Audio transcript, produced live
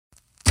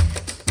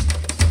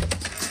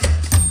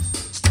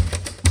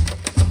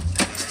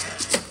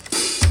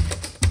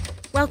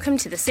Welcome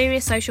to the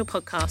Serious Social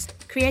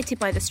podcast, created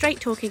by the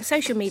straight-talking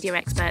social media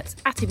experts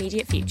at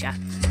Immediate Future.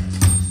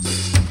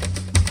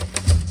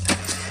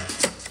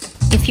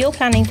 If you're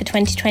planning for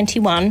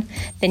 2021,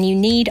 then you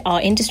need our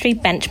industry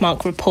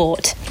benchmark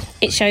report.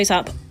 It shows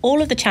up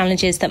all of the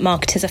challenges that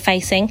marketers are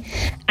facing,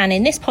 and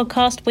in this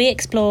podcast, we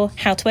explore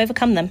how to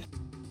overcome them.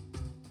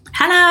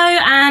 Hello,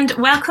 and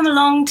welcome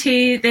along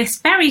to this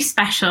very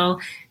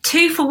special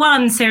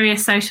 2-for-1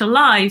 Serious Social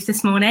Live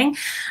this morning.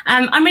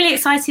 I'm really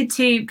excited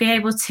to be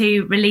able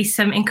to release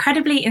some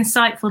incredibly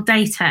insightful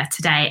data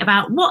today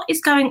about what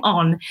is going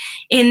on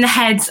in the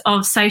heads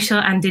of social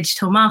and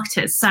digital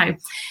marketers. So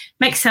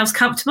make yourselves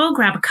comfortable,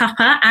 grab a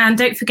cuppa, and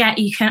don't forget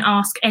you can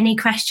ask any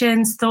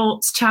questions,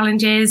 thoughts,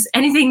 challenges,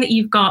 anything that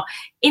you've got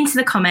into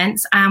the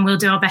comments, and we'll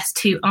do our best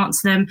to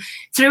answer them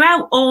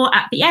throughout or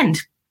at the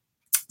end.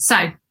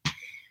 So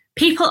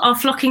people are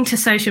flocking to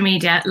social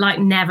media like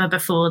never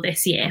before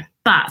this year,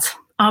 but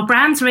are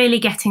brands really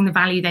getting the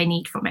value they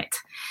need from it?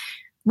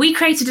 We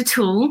created a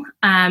tool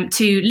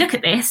to look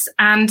at this,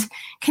 and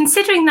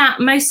considering that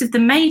most of the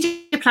major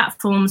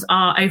platforms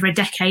are over a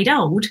decade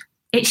old,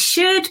 it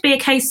should be a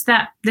case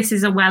that this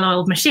is a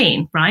well-oiled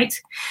machine, right?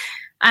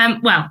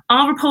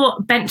 Our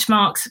report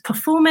benchmarks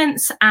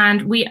performance,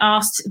 and we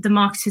asked the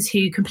marketers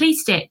who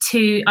completed it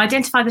to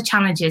identify the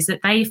challenges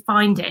that they're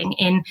finding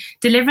in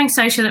delivering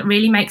social that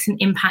really makes an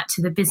impact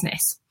to the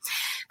business.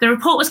 The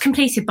report was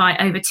completed by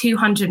over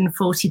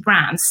 240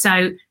 brands.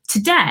 So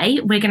today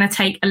we're going to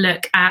take a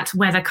look at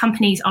whether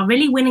companies are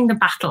really winning the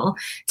battle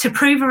to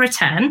prove a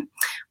return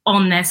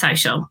on their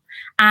social.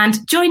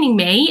 And joining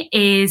me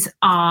is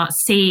our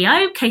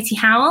CEO, Katie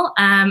Howell,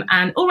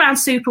 an all-round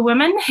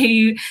superwoman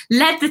who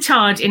led the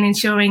charge in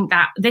ensuring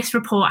that this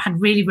report had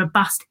really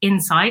robust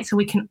insight so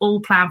we can all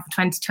plan for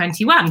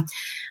 2021.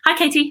 Hi,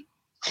 Katie.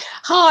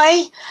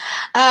 Hi,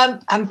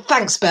 and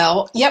thanks,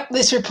 Belle. Yep,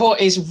 this report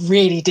is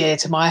really dear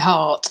to my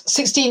heart.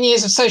 16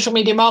 years of social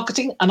media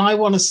marketing, and I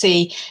want to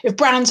see if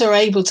brands are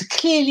able to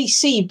clearly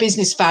see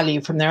business value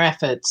from their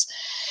efforts.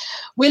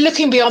 We're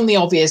looking beyond the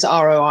obvious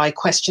ROI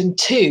question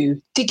too,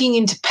 digging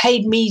into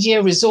paid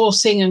media,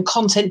 resourcing and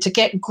content to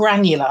get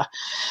granular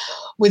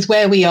with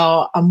where we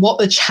are and what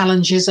the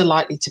challenges are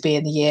likely to be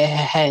in the year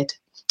ahead.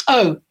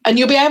 Oh, and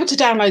you'll be able to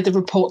download the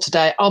report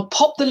today. I'll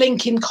pop the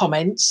link in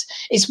comments.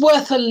 It's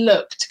worth a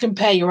look to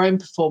compare your own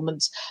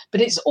performance,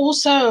 but it's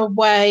also a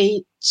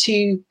way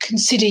to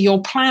consider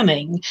your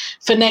planning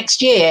for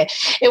next year.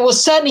 It will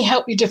certainly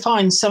help you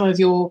define some of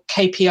your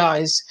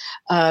KPIs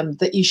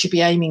that you should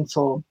be aiming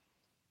for.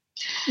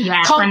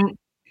 Yeah,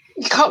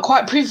 you can't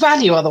quite prove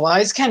value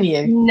otherwise, can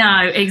you?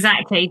 No,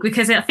 exactly.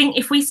 Because I think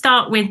if we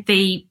start with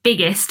the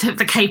biggest of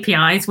the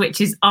KPIs, which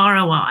is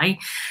ROI,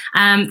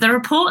 the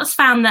report has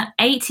found that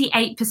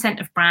 88%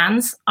 of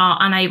brands are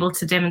unable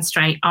to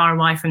demonstrate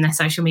ROI from their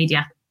social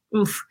media.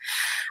 Oof.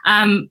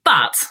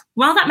 But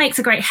while that makes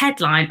a great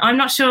headline, I'm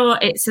not sure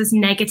it's as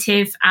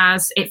negative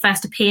as it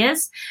first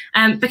appears,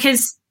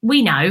 because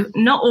we know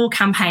not all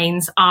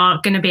campaigns are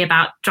going to be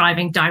about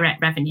driving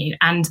direct revenue,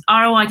 and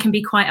ROI can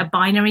be quite a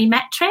binary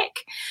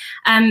metric.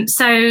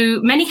 So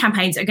many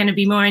campaigns are going to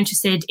be more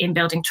interested in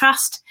building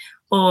trust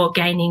or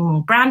gaining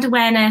more brand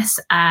awareness,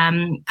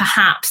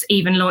 perhaps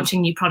even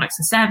launching new products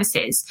and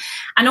services.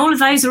 And all of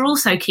those are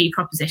also key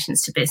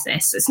propositions to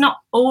business. It's not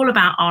all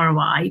about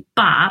ROI,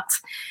 but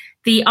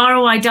the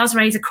ROI does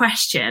raise a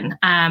question,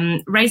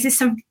 raises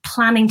some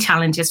planning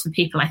challenges for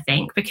people, I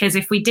think, because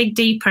if we dig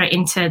deeper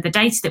into the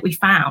data that we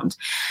found,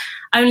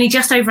 only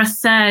just over a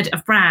third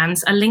of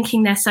brands are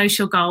linking their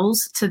social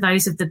goals to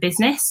those of the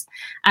business.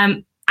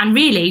 And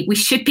really, we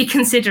should be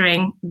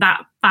considering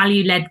that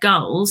value-led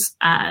goals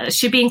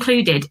should be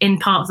included in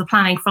part of the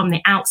planning from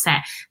the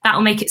outset. That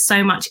will make it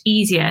so much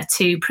easier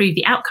to prove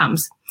the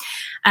outcomes.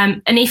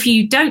 And if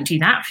you don't do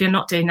that, if you're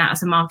not doing that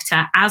as a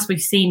marketer, as we've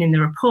seen in the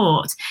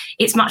report,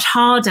 it's much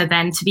harder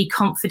then to be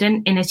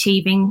confident in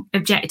achieving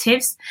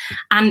objectives.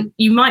 And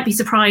you might be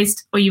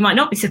surprised, or you might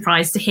not be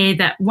surprised to hear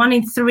that 1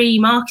 in 3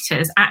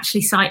 marketers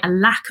actually cite a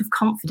lack of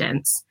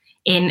confidence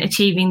in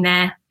achieving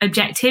their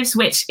objectives,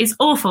 which is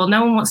awful.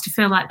 No one wants to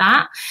feel like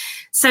that.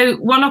 So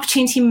one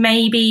opportunity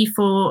maybe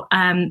for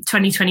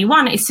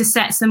 2021 is to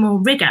set some more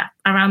rigor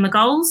around the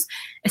goals,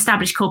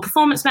 establish core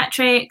performance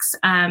metrics,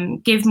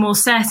 give more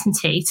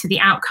certainty to the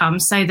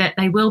outcomes so that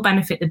they will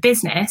benefit the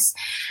business.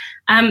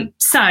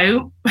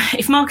 So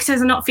if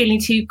marketers are not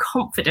feeling too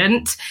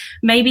confident,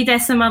 maybe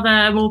there's some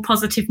other more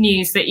positive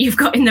news that you've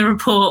got in the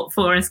report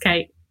for us,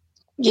 Kate.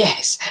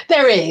 Yes,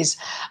 there is.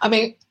 I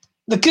mean,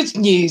 the good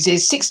news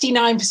is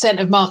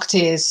 69% of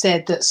marketeers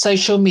said that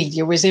social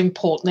media was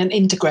important and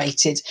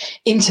integrated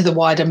into the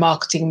wider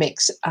marketing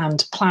mix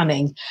and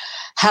planning.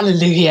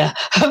 Hallelujah.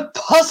 A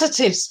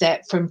positive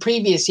step from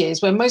previous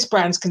years when most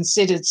brands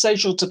considered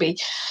social to be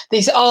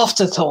this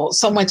afterthought,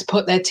 somewhere to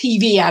put their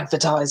TV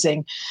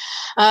advertising.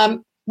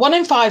 1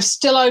 in 5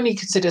 still only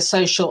consider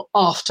social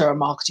after a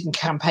marketing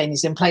campaign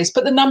is in place,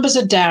 but the numbers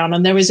are down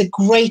and there is a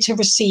greater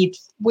received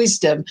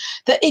wisdom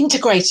that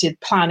integrated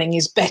planning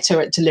is better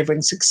at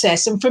delivering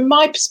success. And from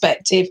my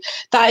perspective,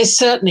 that is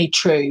certainly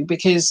true,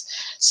 because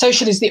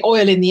social is the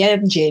oil in the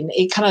engine.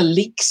 It kind of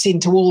leaks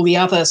into all the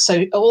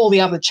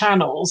other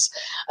channels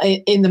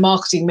in the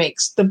marketing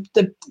mix.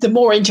 The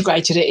more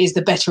integrated it is,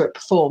 the better it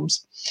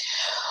performs.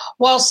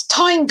 Whilst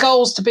tying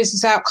goals to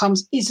business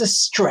outcomes is a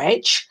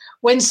stretch,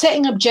 when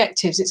setting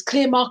objectives, it's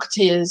clear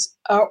marketers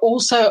are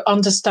also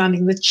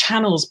understanding the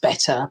channels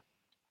better.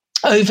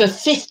 Over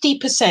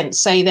 50%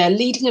 say their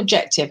leading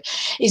objective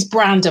is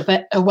brand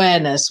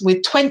awareness,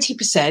 with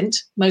 20%,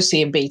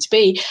 mostly in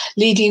B2B,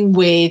 leading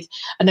with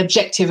an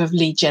objective of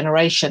lead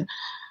generation.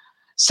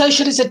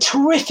 Social is a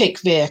terrific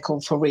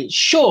vehicle for reach.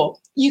 Sure,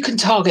 you can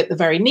target the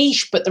very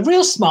niche, but the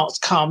real smarts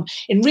come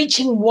in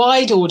reaching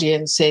wide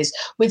audiences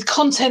with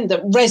content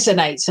that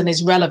resonates and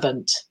is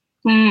relevant.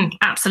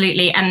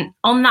 Absolutely. And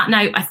on that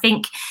note, I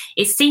think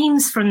it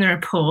seems from the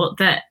report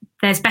that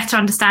there's better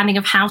understanding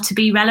of how to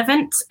be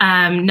relevant,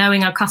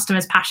 knowing our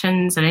customers'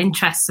 passions and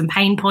interests and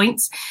pain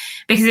points,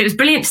 because it was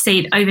brilliant to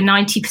see that over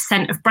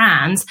 90% of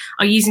brands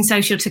are using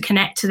social to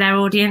connect to their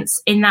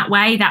audience in that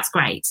way. That's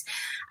great.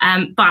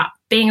 But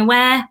being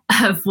aware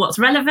of what's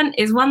relevant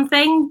is one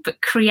thing,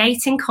 but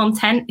creating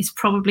content is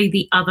probably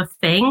the other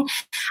thing.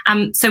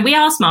 So we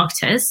asked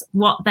marketers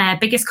what their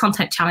biggest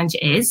content challenge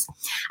is,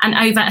 and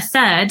over a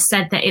third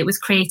said that it was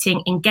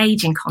creating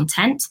engaging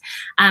content,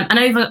 and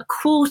over a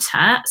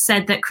quarter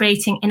said that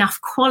creating enough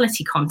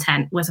quality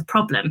content was a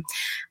problem.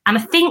 And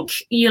I think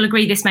you'll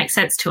agree this makes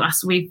sense to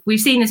us. We've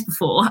seen this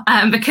before,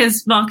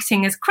 because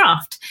marketing is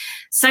craft.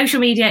 Social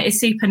media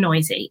is super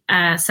noisy.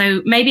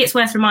 So maybe it's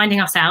worth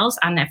reminding ourselves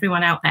and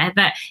everyone out there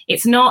that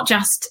it's not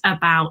just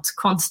about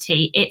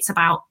quantity, it's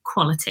about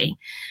quality.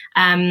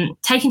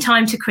 Taking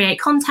time to create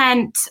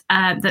content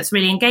that's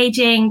really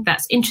engaging,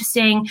 that's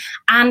interesting,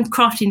 and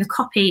crafting the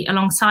copy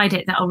alongside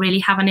it that will really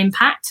have an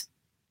impact.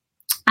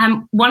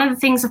 One of the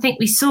things I think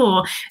we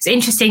saw, it's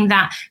interesting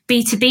that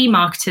B2B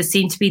marketers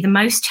seem to be the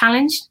most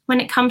challenged when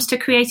it comes to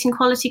creating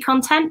quality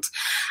content.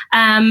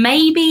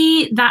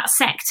 Maybe that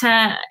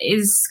sector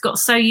is got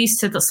so used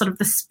to the sort of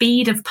the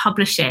speed of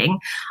publishing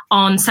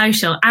on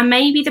social, and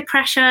maybe the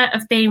pressure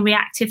of being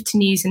reactive to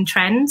news and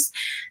trends,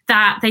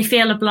 that they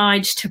feel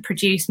obliged to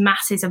produce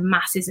masses and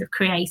masses of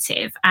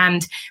creative,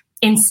 and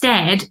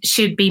instead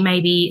should be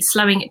maybe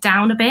slowing it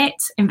down a bit,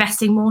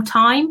 investing more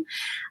time.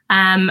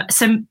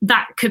 So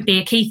that could be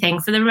a key thing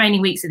for the remaining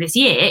weeks of this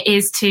year,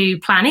 is to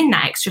plan in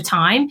that extra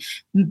time,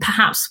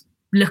 perhaps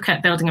look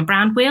at building a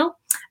brand wheel,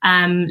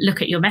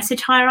 look at your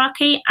message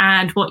hierarchy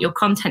and what your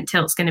content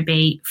tilt's going to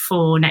be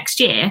for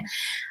next year,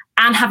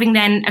 and having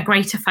then a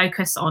greater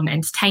focus on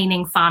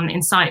entertaining, fun,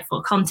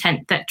 insightful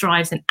content that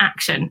drives an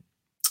action.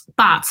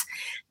 But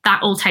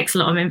that all takes a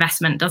lot of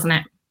investment, doesn't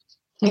it?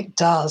 It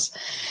does.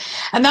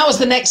 And that was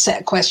the next set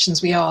of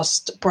questions we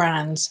asked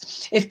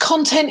brands. If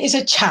content is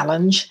a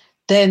challenge,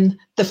 then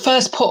the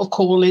first port of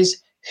call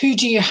is, who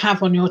do you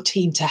have on your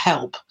team to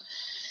help?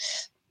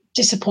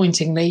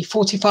 Disappointingly,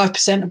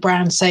 45% of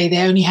brands say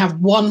they only have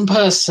one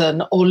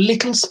person or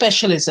little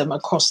specialism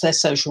across their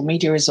social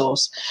media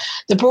resource.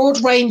 The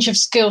broad range of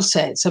skill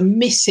sets are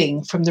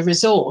missing from the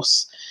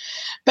resource.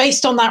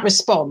 Based on that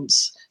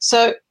response,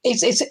 so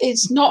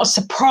it's not a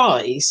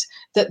surprise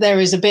that there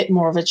is a bit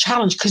more of a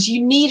challenge, because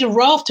you need a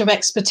raft of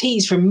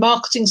expertise from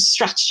marketing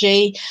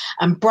strategy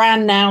and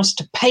brand nous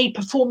to paid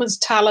performance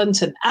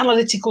talent and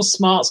analytical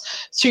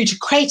smarts through to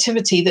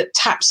creativity that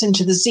taps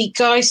into the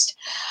zeitgeist.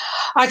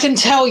 I can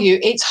tell you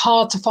it's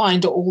hard to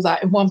find all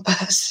that in one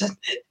person.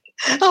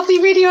 I'll be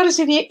really honest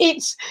with you.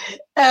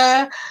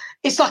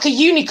 It's like a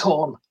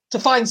unicorn to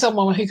find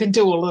someone who can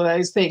do all of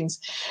those things.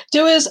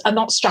 Doers are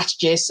not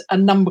strategists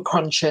and number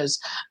crunchers,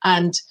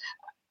 and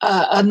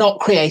are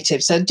not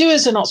creative. So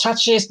doers are not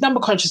strategists,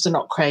 number crunchers are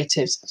not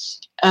creatives.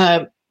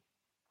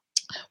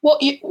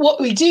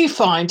 What we do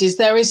find is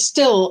there is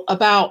still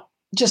about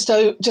just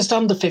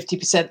under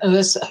 50% of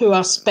us who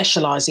are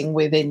specialising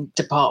within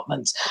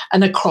departments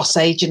and across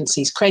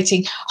agencies,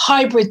 creating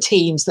hybrid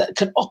teams that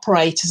can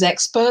operate as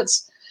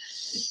experts.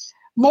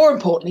 More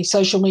importantly,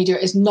 social media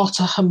is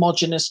not a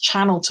homogenous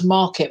channel to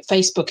market.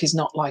 Facebook is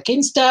not like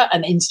Insta,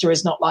 and Insta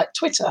is not like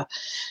Twitter.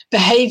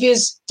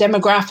 Behaviours,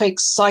 demographics,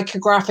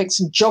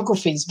 psychographics, and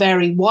geographies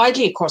vary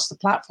widely across the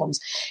platforms.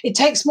 It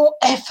takes more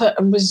effort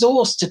and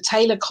resource to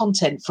tailor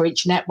content for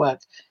each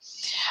network.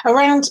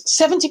 Around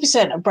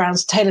 70% of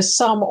brands tailor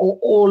some or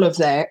all of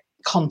their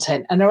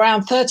content, and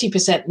around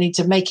 30% need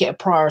to make it a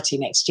priority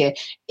next year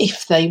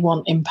if they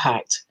want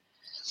impact.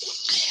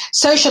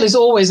 Social is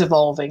always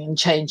evolving and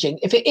changing.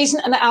 If it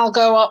isn't an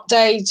algo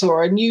update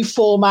or a new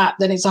format,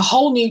 then it's a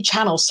whole new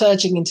channel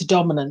surging into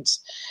dominance.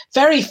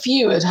 Very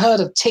few had heard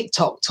of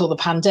TikTok till the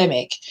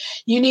pandemic.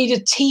 You need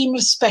a team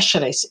of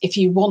specialists if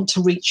you want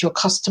to reach your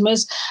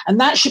customers, and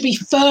that should be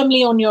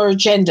firmly on your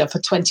agenda for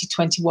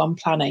 2021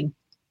 planning.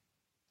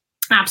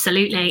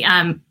 Absolutely.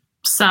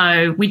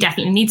 So we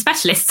definitely need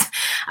specialists.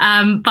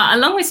 But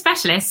along with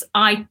specialists,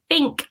 I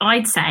think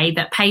I'd say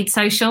that paid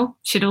social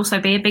should also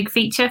be a big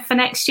feature for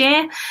next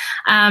year.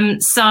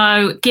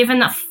 So given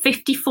that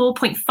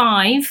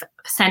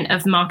 54.5%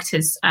 of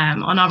marketers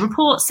on our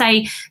report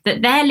say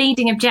that their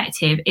leading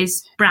objective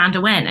is brand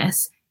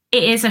awareness,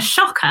 it is a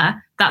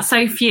shocker that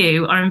so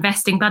few are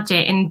investing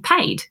budget in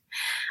paid.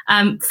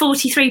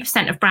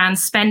 43% of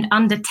brands spend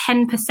under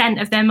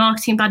 10% of their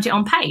marketing budget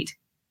on paid,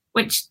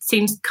 which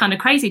seems kind of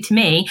crazy to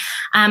me.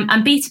 And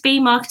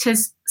B2B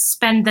marketers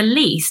spend the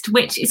least,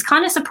 which is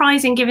kind of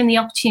surprising given the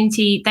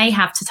opportunity they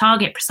have to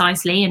target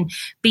precisely and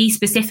be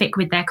specific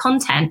with their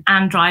content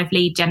and drive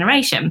lead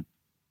generation.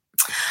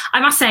 I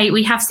must say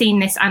we have seen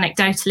this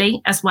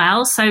anecdotally as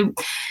well. So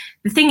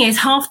the thing is,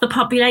 half the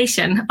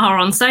population are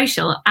on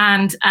social.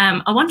 And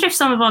I wonder if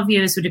some of our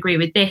viewers would agree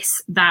with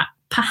this, that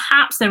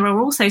perhaps there are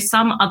also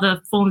some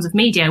other forms of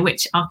media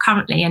which are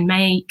currently and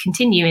may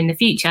continue in the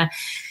future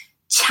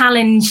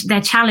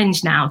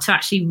challenged now to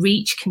actually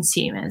reach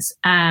consumers.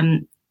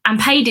 And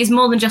paid is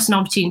more than just an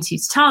opportunity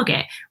to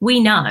target.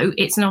 We know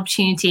it's an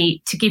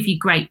opportunity to give you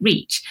great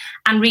reach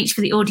and reach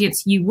for the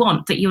audience you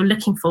want, that you're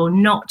looking for,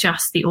 not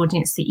just the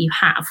audience that you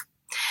have.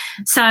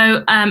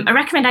 So a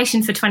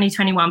recommendation for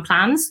 2021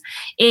 plans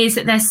is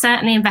that there's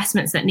certainly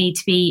investments that need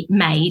to be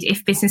made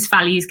if business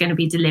value is going to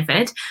be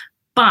delivered.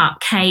 But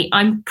Kate,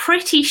 I'm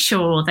pretty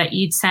sure that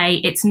you'd say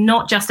it's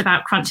not just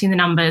about crunching the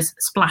numbers,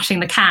 splashing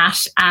the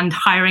cash and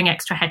hiring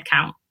extra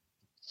headcount.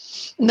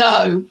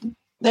 No,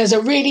 there's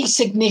a really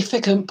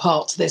significant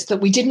part to this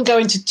that we didn't go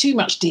into too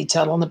much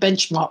detail on the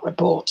benchmark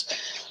report.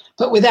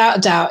 But without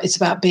a doubt, it's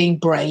about being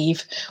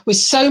brave. With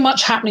so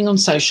much happening on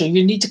social,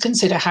 you need to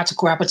consider how to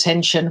grab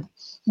attention.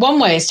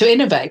 One way is to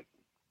innovate.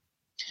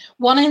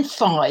 1 in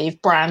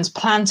 5 brands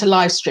plan to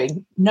live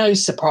stream, no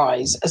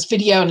surprise, as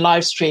video and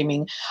live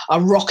streaming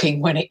are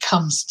rocking when it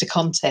comes to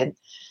content.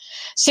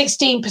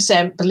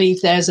 16%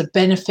 believe there's a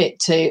benefit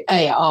to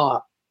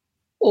AR,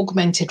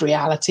 augmented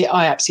reality.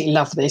 I absolutely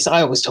love this.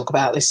 I always talk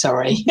about this,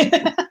 sorry.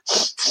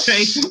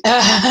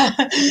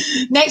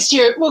 Next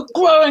year it will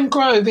grow and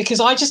grow, because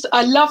I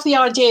love the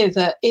idea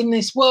that in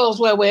this world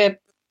where we're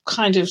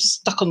kind of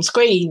stuck on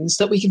screens,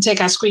 that we can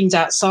take our screens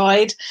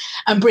outside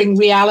and bring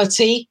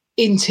reality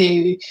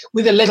into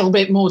with a little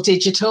bit more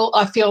digital.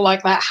 I feel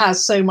like that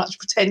has so much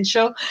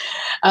potential.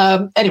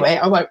 Anyway,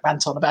 I won't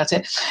rant on about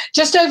it.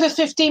 Just over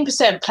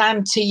 15%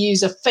 plan to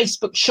use a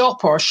Facebook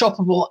shop or a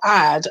shoppable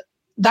ad.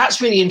 That's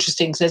really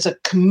interesting because there's a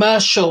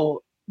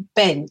commercial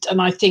bent,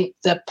 and I think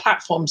the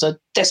platforms are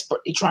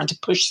desperately trying to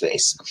push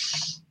this.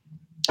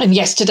 And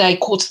yesterday,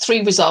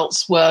 Q3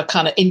 results were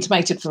kind of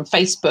intimated from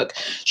Facebook,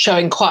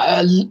 showing quite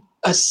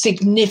a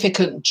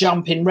significant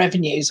jump in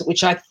revenues,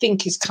 which I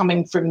think is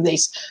coming from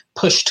this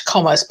push to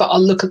commerce. But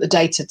I'll look at the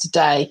data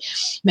today,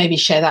 maybe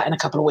share that in a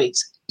couple of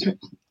weeks.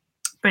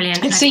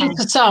 Brilliant. It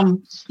seems for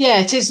some,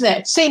 it is, isn't it?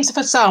 It seems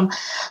for some,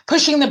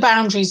 pushing the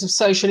boundaries of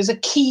social is a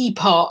key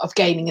part of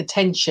gaining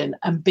attention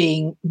and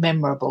being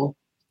memorable.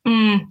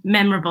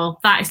 Memorable.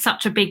 That is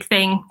such a big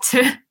thing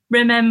to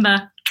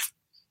remember.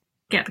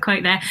 Get the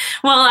quote there.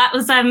 Well, that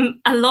was a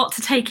lot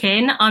to take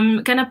in.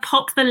 I'm going to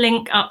pop the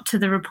link up to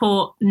the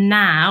report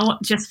now,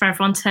 just for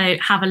everyone to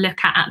have a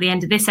look at the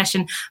end of this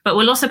session. But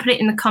we'll also put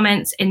it in the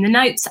comments in the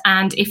notes.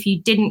 And if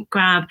you didn't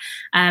grab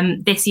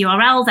this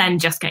URL, then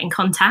just get in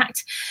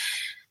contact.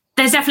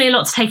 There's definitely a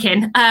lot to take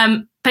in.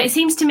 But it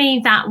seems to me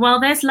that while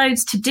there's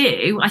loads to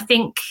do, I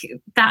think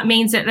that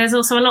means that there's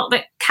also a lot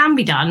that can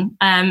be done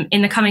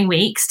in the coming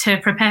weeks to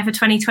prepare for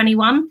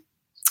 2021.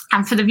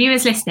 And for the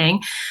viewers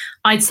listening,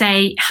 I'd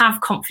say have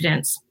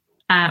confidence,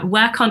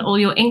 work on all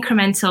your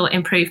incremental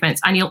improvements,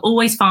 and you'll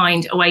always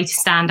find a way to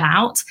stand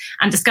out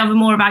and discover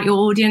more about your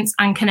audience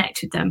and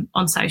connect with them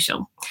on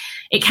social.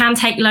 It can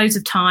take loads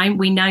of time.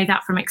 We know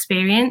that from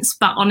experience,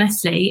 but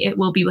honestly, it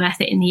will be worth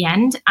it in the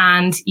end.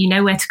 And you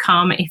know where to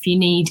come if you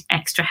need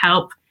extra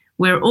help.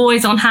 We're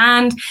always on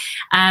hand.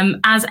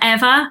 As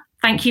ever,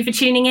 thank you for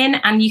tuning in,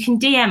 and you can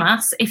DM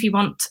us if you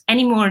want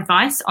any more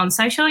advice on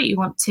social. You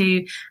want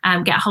to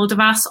get a hold of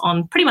us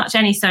on pretty much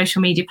any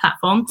social media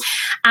platform.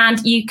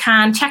 And you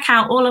can check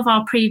out all of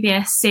our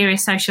previous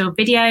Serious Social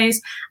videos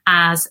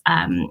as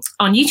on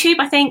YouTube,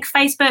 I think,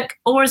 Facebook,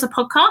 or as a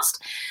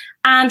podcast.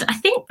 And I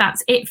think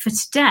that's it for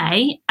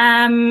today.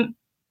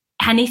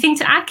 Anything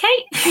to add,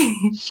 Kate?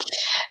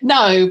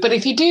 No, but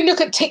if you do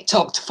look at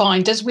TikTok to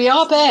find us, we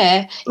are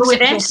there.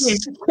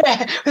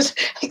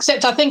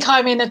 Except I think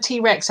I'm in a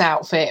T-Rex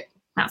outfit.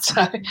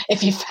 So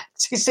if you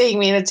fancy seeing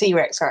me in a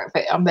T-Rex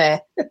outfit, I'm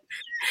there.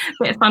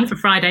 Bit of fun for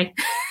Friday.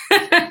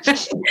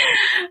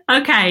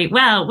 Okay,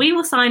 well, we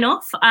will sign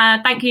off.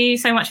 Thank you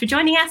so much for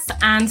joining us,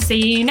 and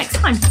see you next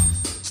time.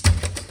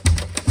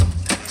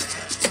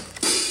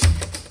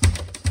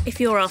 If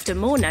you're after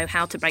more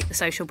know-how to break the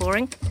social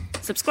boring,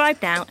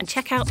 subscribe now and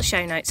check out the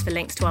show notes for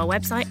links to our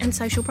website and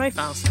social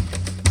profiles.